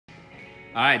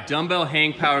All right, dumbbell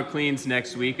hang power cleans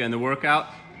next week in the workout.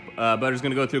 Butter's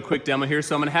gonna go through a quick demo here.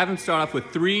 So I'm gonna have him start off with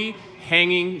 3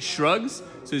 hanging shrugs.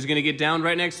 So he's gonna get down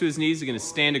right next to his knees. He's gonna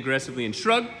stand aggressively and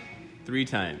shrug 3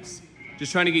 times.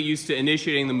 Just trying to get used to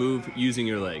initiating the move using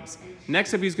your legs.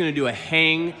 Next up, he's gonna do a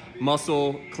hang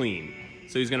muscle clean.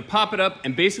 So he's gonna pop it up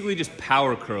and basically just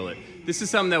power curl it. This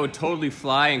is something that would totally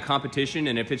fly in competition,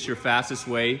 and if it's your fastest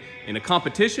way in a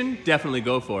competition, definitely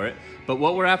go for it. But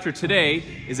what we're after today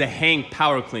is a hang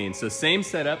power clean. So same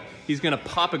setup, he's gonna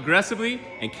pop aggressively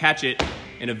and catch it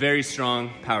in a very strong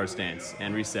power stance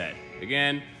and reset.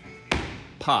 Again,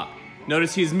 pop.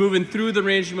 Notice he's moving through the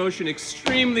range of motion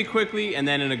extremely quickly and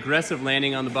then an aggressive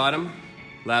landing on the bottom.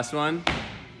 Last one,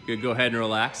 good, go ahead and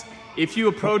relax. If you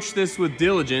approach this with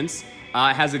diligence,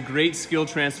 it has a great skill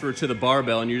transfer to the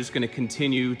barbell, and you're just gonna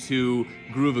continue to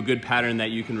groove a good pattern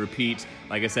that you can repeat,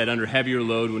 like I said, under heavier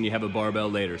load when you have a barbell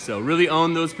later. So really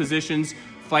own those positions,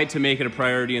 fight to make it a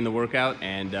priority in the workout,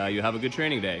 and you'll have a good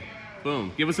training day.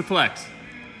 Boom, give us a flex.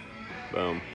 Boom.